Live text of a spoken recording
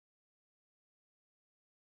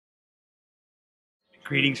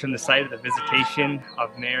Greetings from the site of the Visitation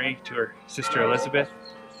of Mary to her sister Elizabeth,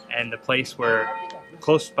 and the place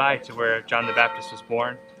close by to where John the Baptist was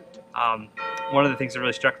born. One of the things that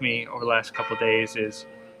really struck me over the last couple of days is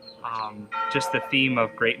just the theme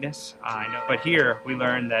of greatness. But here we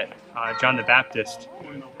learn that John the Baptist,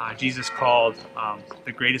 Jesus called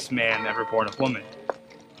the greatest man ever born of woman.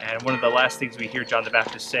 And one of the last things we hear John the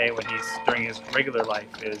Baptist say when during his regular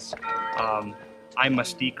life is, I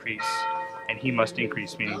must decrease and he must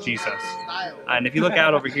increase, meaning Jesus. And if you look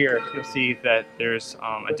out over here, you'll see that there's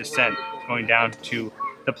a descent going down to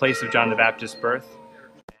the place of John the Baptist's birth.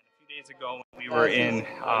 And a few days ago, when we were in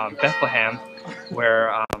Bethlehem,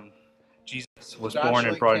 where Jesus was born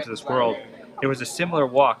and brought into this world, there was a similar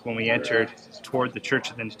walk when we entered toward the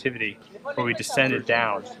Church of the Nativity, where we descended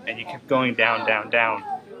down, and you kept going down, down, down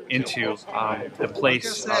into the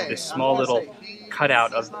place of this small little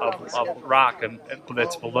cutout of rock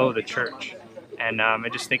that's below the church. And I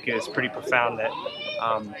just think it's pretty profound that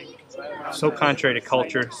so contrary to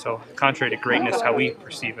culture, so contrary to greatness, how we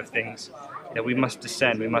perceive of things, that we must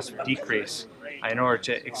descend, we must decrease in order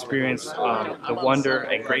to experience the wonder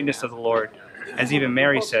and greatness of the Lord, as even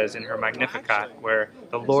Mary says in her Magnificat, where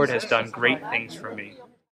the Lord has done great things for me.